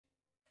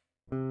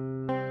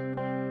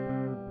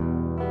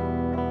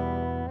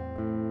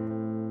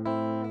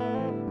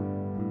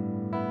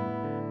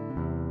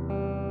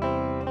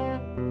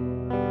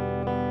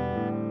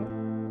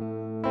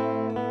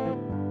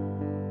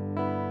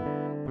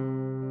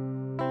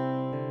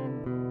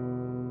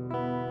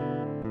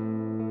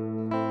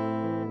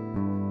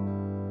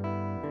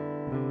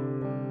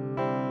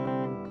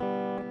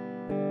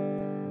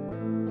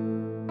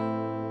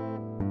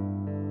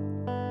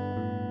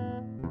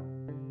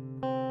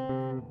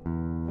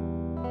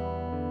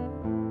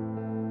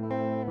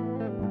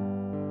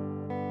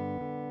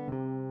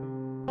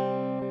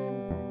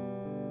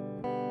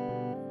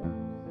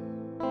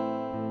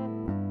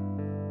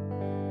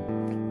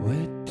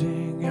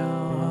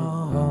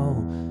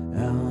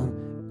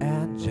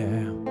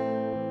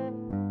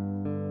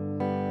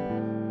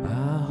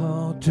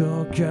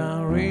to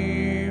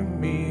carry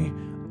me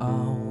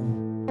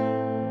on.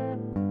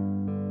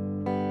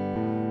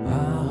 I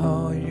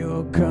hope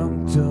you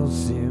come to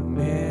see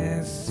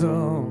me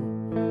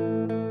soon,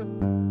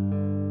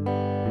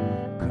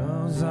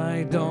 'cause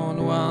I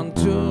don't want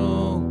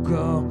to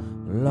go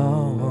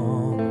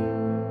alone.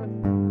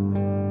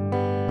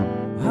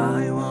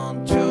 I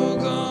want to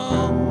go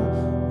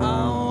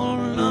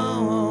alone.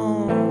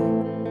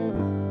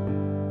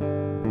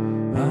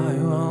 I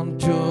want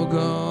to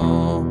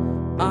go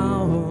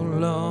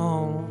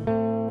alone.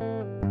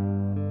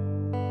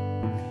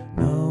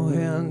 No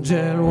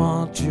angel,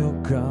 won't you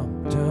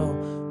come to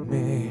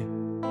me?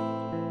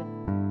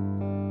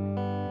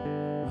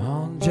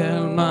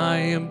 Angel,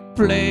 my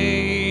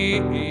play.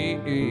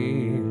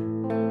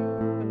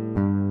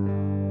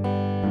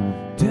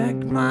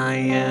 Take my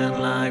hand,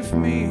 lift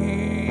me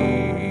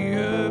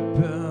up,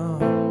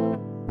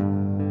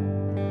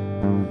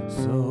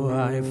 so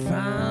I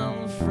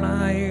can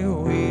fly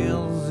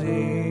with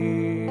you.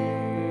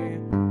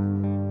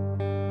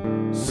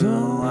 So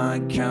I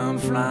can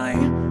fly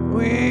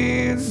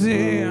with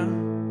you.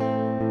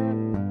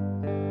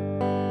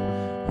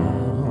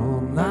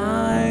 Oh,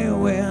 I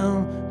will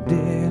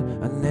be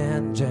an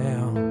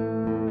angel,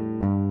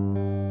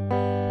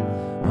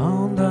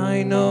 and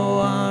I know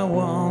I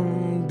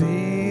won't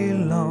be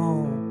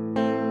alone.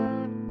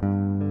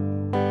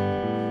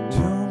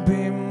 To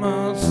be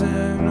my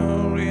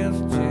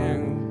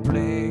resting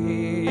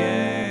place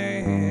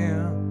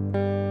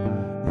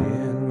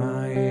in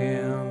my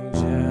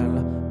angel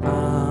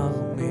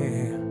army,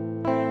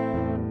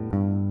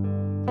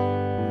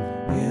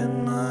 in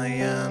my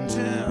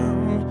angel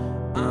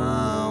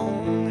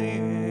army.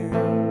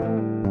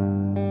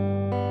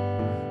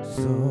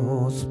 So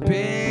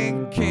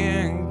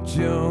speaking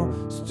to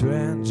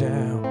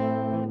stranger,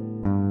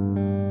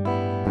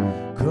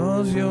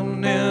 'cause you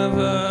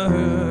never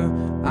heard,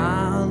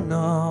 I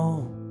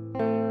know.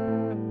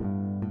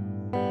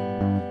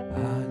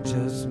 I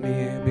just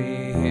maybe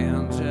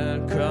angel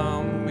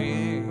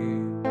coming,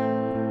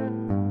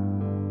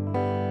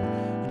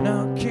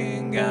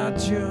 knocking at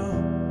your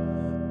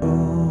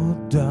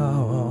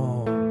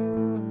door,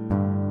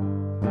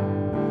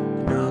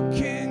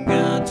 knocking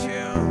at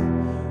your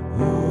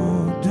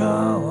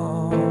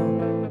door,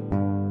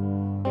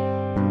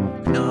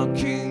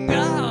 knocking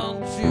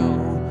at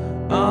your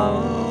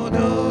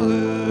door.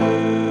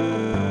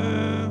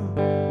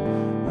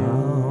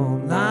 All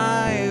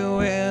night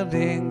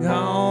waiting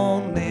on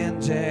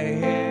angel,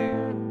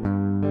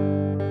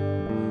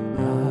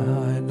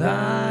 and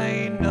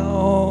I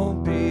know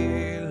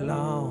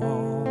belong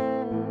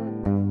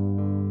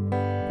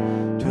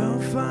to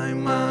find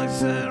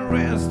myself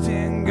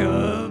resting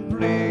a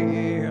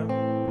place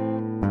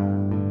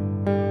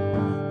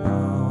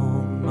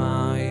on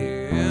my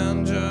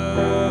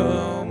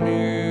angel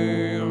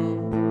meal.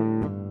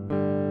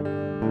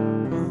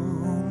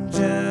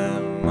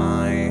 Angel,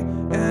 my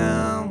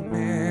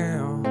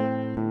angel,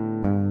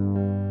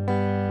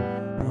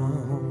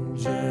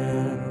 angel,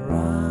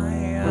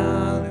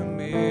 right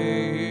me,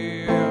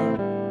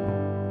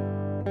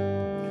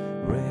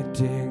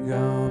 waiting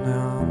on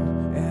an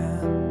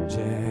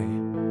angel,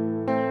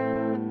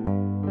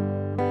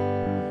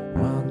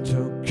 want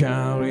to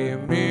carry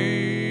me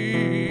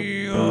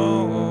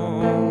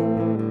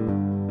home.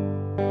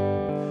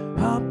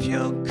 Hope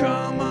you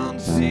come and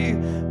see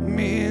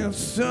me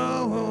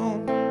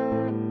soon,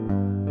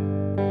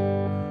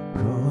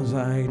 'cause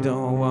I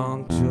don't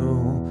want to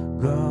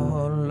go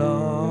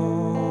alone.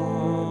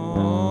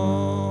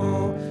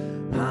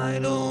 I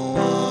don't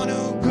want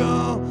to go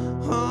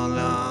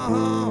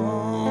alone.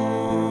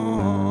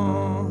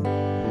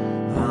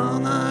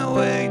 And I'm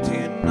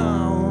waiting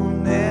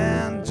on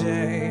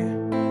angel,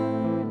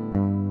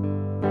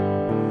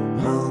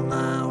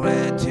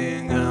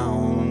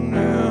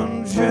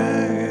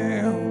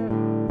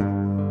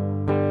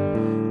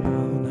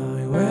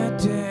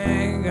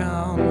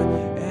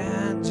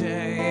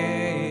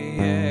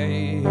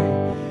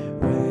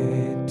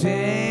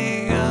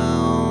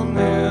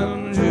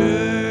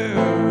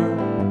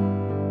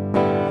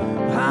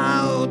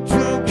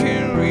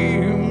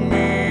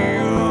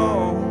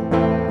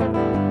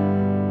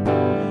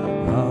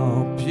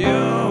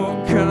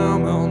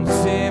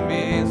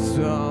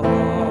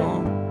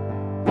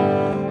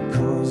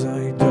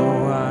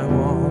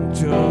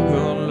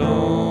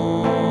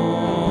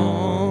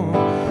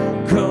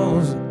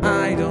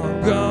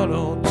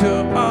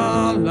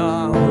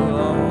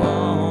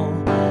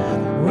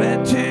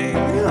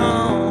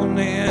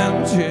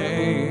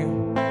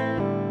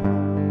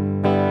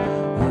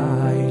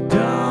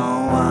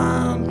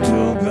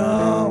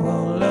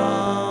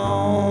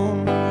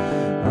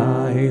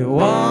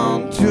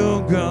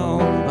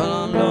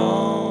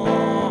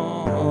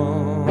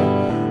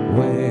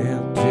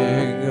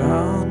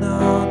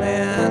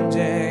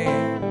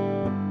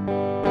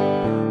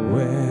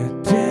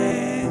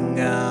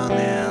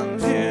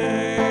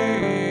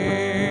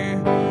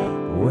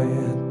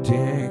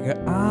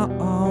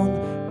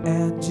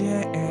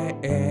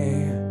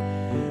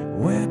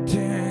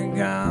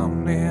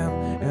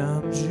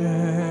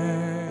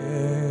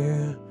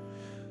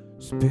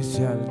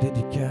 spéciale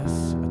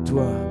dédicace à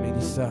toi,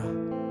 Mélissa.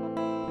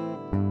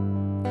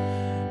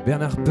 Bien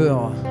harper,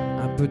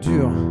 un peu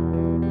dur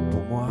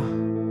pour moi.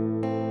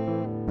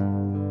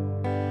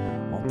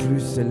 En plus,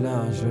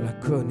 celle-là, je la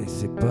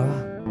connaissais pas.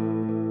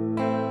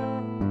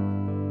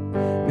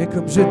 Mais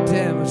comme je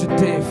t'aime, je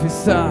t'ai fait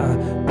ça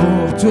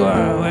pour toi,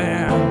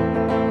 ouais.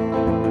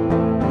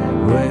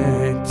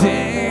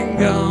 Waiting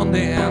on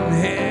an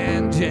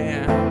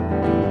angel.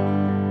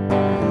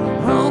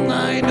 All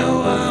I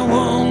know I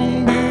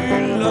won't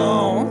be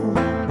long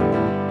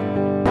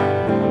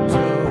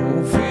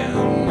to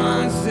feel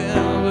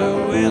myself a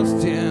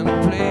Western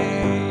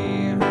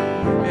play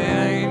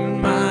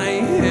in my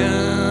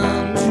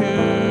hand too.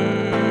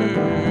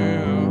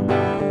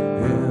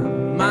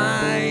 In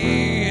my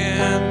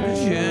hand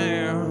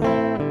too.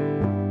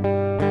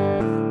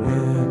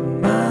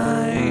 In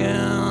my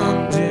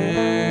hand too.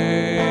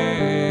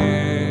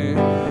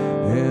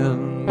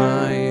 In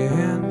my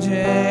hand too.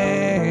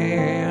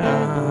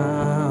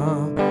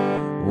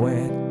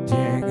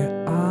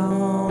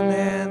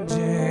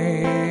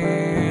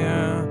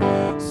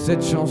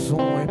 Cette chanson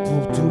est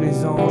pour tous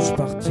les anges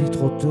partis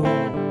trop tôt.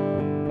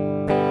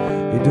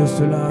 Et de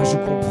cela je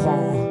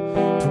comprends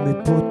tous mes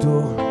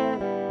poteaux.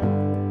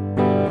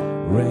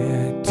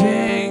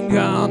 Waiting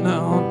on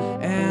an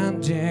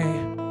angel.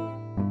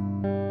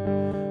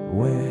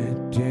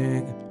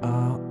 Waiting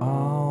on